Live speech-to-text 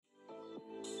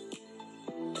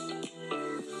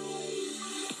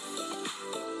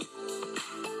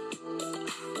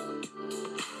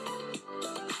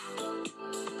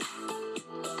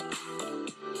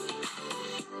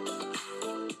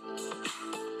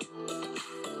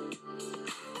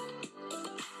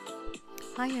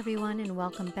Hi, everyone, and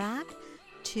welcome back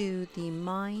to the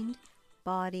Mind,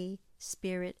 Body,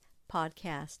 Spirit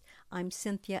podcast. I'm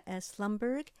Cynthia S.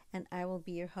 Lumberg, and I will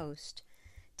be your host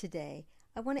today.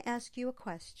 I want to ask you a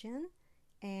question,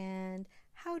 and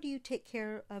how do you take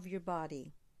care of your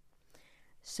body?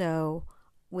 So,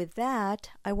 with that,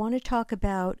 I want to talk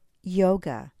about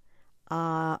yoga.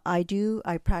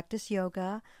 I practice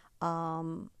yoga,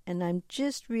 and I'm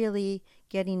just really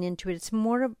getting into it. It's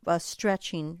more of a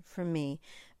stretching for me,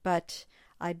 but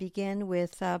I begin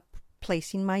with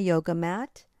placing my yoga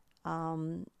mat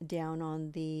down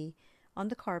on the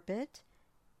carpet,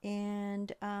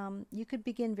 and you could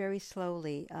begin very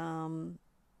slowly.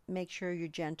 Make sure you're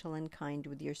gentle and kind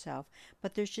with yourself.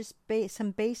 But there's just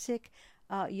some basic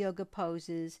yoga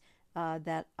poses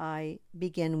that I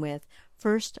begin with.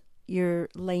 First, you're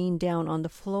laying down on the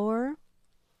floor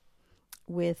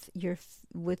with your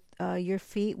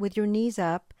feet, with your knees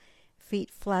up,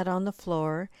 feet flat on the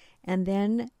floor, and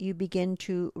then you begin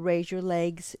to raise your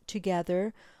legs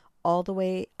together all the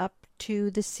way up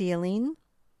to the ceiling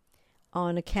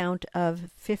on a count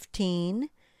of 15.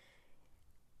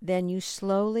 Then you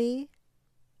slowly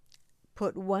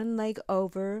put one leg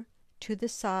over to the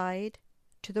side,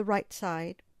 to the right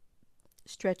side,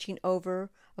 stretching over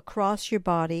across your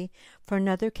body for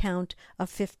another count of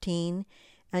 15,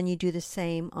 and you do the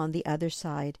same on the other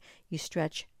side. You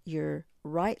stretch your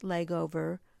right leg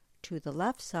over to the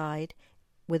left side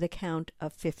with a count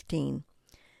of 15.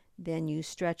 Then you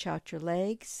stretch out your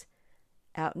legs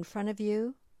out in front of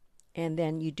you, and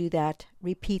then you do that,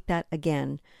 repeat that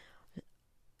again.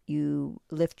 You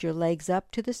lift your legs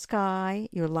up to the sky.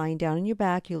 You're lying down on your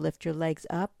back. You lift your legs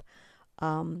up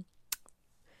to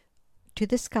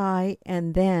the sky,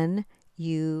 and then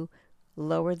you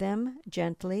lower them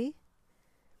gently.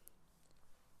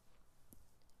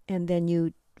 And then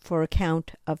you, for a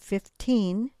count of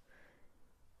 15,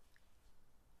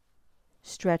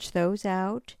 stretch those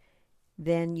out.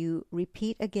 Then you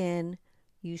repeat again.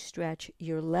 You stretch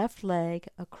your left leg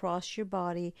across your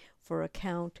body for a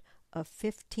count of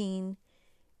 15,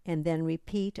 and then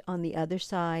repeat on the other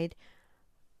side,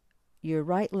 your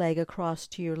right leg across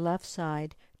to your left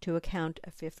side to a count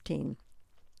of 15.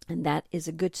 And that is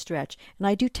a good stretch. And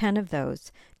I do 10 of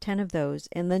those,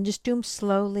 and then just do them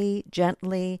slowly,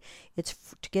 gently.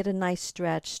 It's to get a nice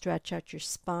stretch out your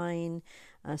spine,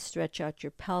 stretch out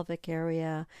your pelvic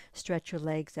area, stretch your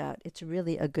legs out. It's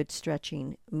really a good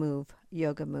stretching move,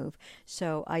 yoga move.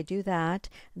 So I do that.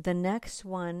 The next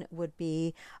one would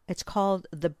be, it's called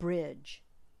the bridge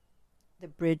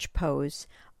pose.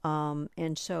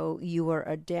 And so you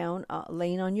are down,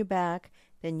 laying on your back,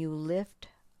 then you lift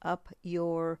up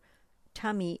your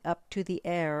tummy up to the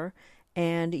air,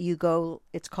 and you go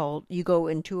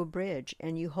into a bridge,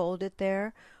 and you hold it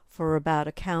there for about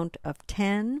a count of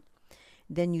 10.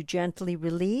 Then you gently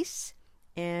release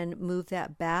and move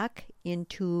that back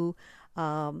into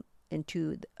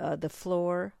the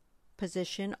floor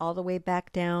position, all the way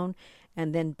back down,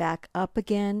 and then back up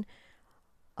again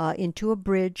into a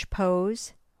bridge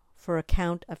pose for a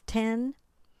count of 10,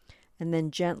 and then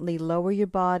gently lower your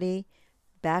body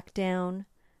back down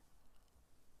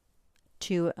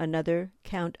to another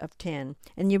count of 10.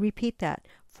 And you repeat that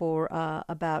for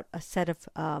about a set of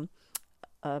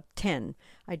 10.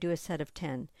 I do a set of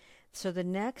 10. So the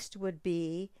next would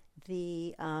be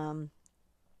the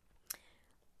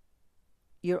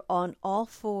you're on all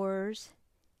fours,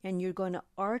 and you're going to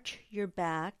arch your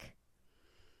back,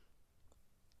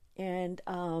 and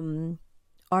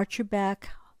arch your back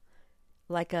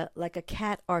like a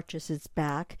cat arches its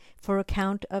back for a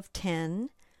count of 10,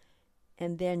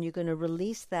 and then you're going to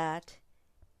release that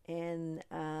and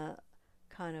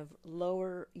kind of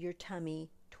lower your tummy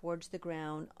towards the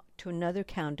ground to another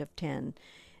count of 10.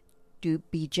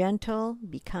 Be gentle,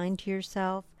 be kind to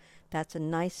yourself. That's a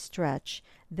nice stretch.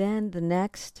 Then the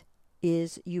next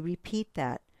is you repeat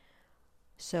that.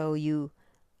 So you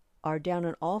are down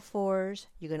on all fours,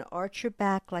 you're going to arch your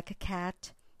back like a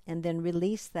cat, and then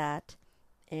release that.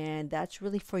 And that's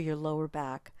really for your lower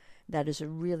back. That is a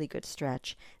really good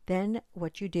stretch. Then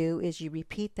what you do is you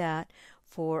repeat that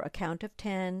for a count of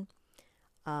 10,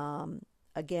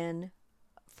 again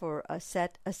for a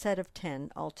set of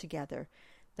 10 altogether.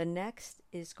 The next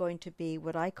is going to be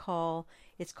what I call,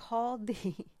 it's called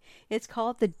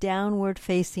the downward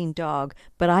facing dog,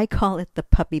 but I call it the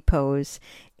puppy pose.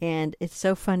 And it's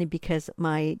so funny because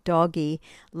my doggy,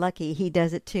 Lucky, he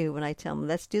does it too. When I tell him,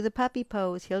 let's do the puppy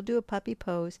pose, he'll do a puppy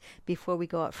pose before we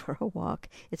go out for a walk.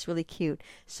 It's really cute.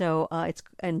 So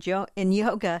in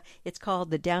yoga, it's called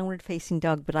the downward facing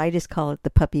dog, but I just call it the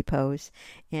puppy pose.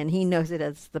 And he knows it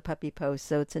as the puppy pose.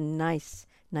 So it's a nice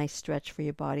nice stretch for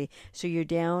your body. So you're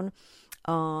down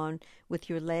on with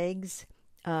your legs,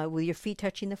 with your feet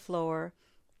touching the floor,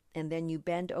 and then you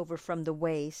bend over from the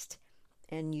waist,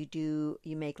 and you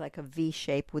make like a V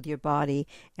shape with your body,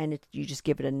 and you just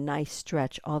give it a nice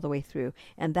stretch all the way through.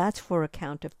 And that's for a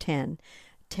count of 10.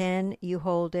 10, you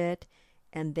hold it,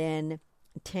 and then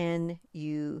 10,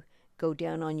 you go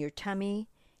down on your tummy,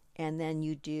 and then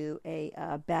you do a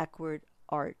backward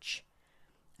arch.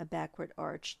 A backward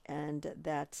arch, and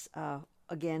that's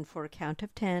again for a count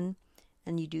of 10,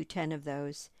 and you do 10 of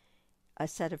those, a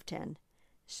set of 10.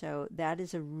 So that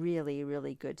is a really,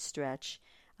 really good stretch.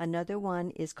 Another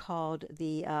one is called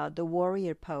the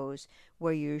warrior pose,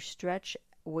 where you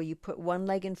put one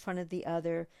leg in front of the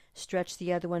other, stretch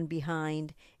the other one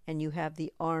behind, and you have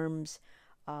the arms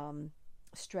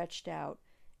stretched out,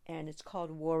 and it's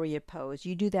called warrior pose.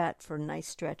 You do that for a nice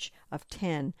stretch of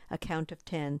 10, a count of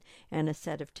 10, and a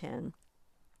set of 10.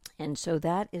 And so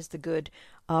that is the good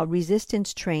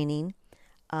resistance training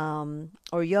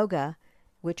or yoga,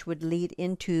 which would lead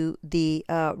into the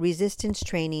resistance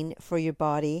training for your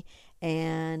body.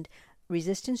 And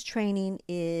resistance training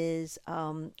is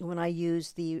when I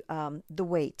use the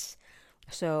weights.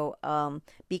 So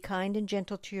be kind and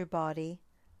gentle to your body.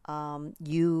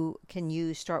 You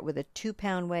can start with a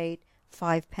 2-pound weight,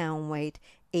 5-pound weight,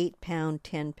 8-pound,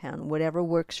 10-pound, whatever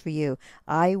works for you.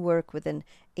 I work with an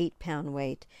 8-pound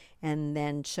weight, and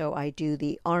then so I do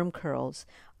the arm curls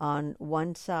on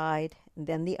one side, and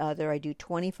then the other. I do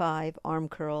 25 arm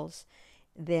curls.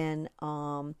 Then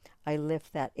I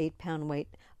lift that 8-pound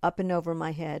weight up and over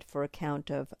my head for a count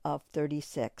of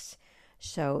 36.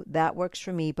 So that works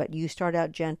for me, but you start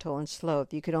out gentle and slow.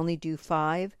 If you could only do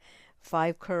 5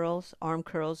 curls, arm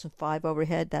curls, and 5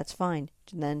 overhead, that's fine.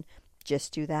 And then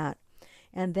just do that.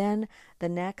 And then the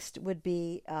next would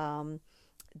be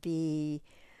the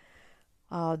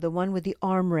one with the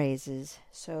arm raises.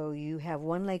 So you have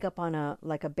one leg up on a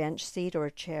bench seat or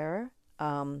a chair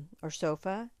or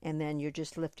sofa, and then you're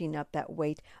just lifting up that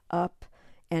weight up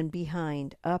and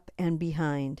behind, up and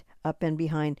behind, up and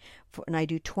behind. And I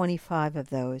do 25 of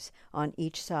those on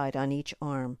each side, on each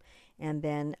arm. And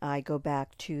then I go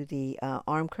back to the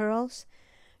arm curls,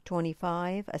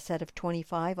 25, a set of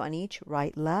 25 on each,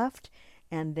 right, left,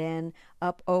 and then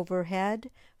up overhead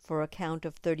for a count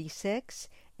of 36.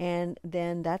 And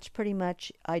then that's pretty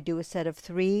much, I do a set of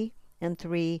 3 and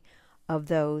 3 of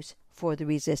those for the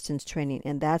resistance training.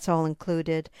 And that's all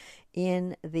included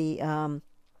in the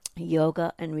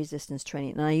yoga and resistance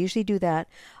training. And I usually do that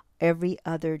every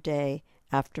other day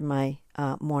after my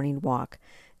morning walk.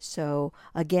 So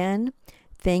again,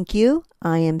 thank you.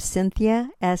 I am Cynthia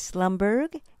S.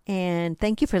 Lumberg, and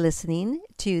thank you for listening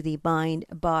to the Mind,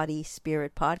 Body,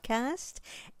 Spirit podcast.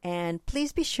 And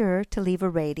please be sure to leave a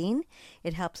rating.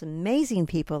 It helps amazing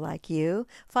people like you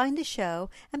find the show,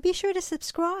 and be sure to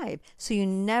subscribe so you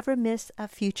never miss a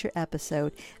future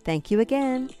episode. Thank you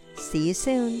again. See you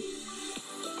soon.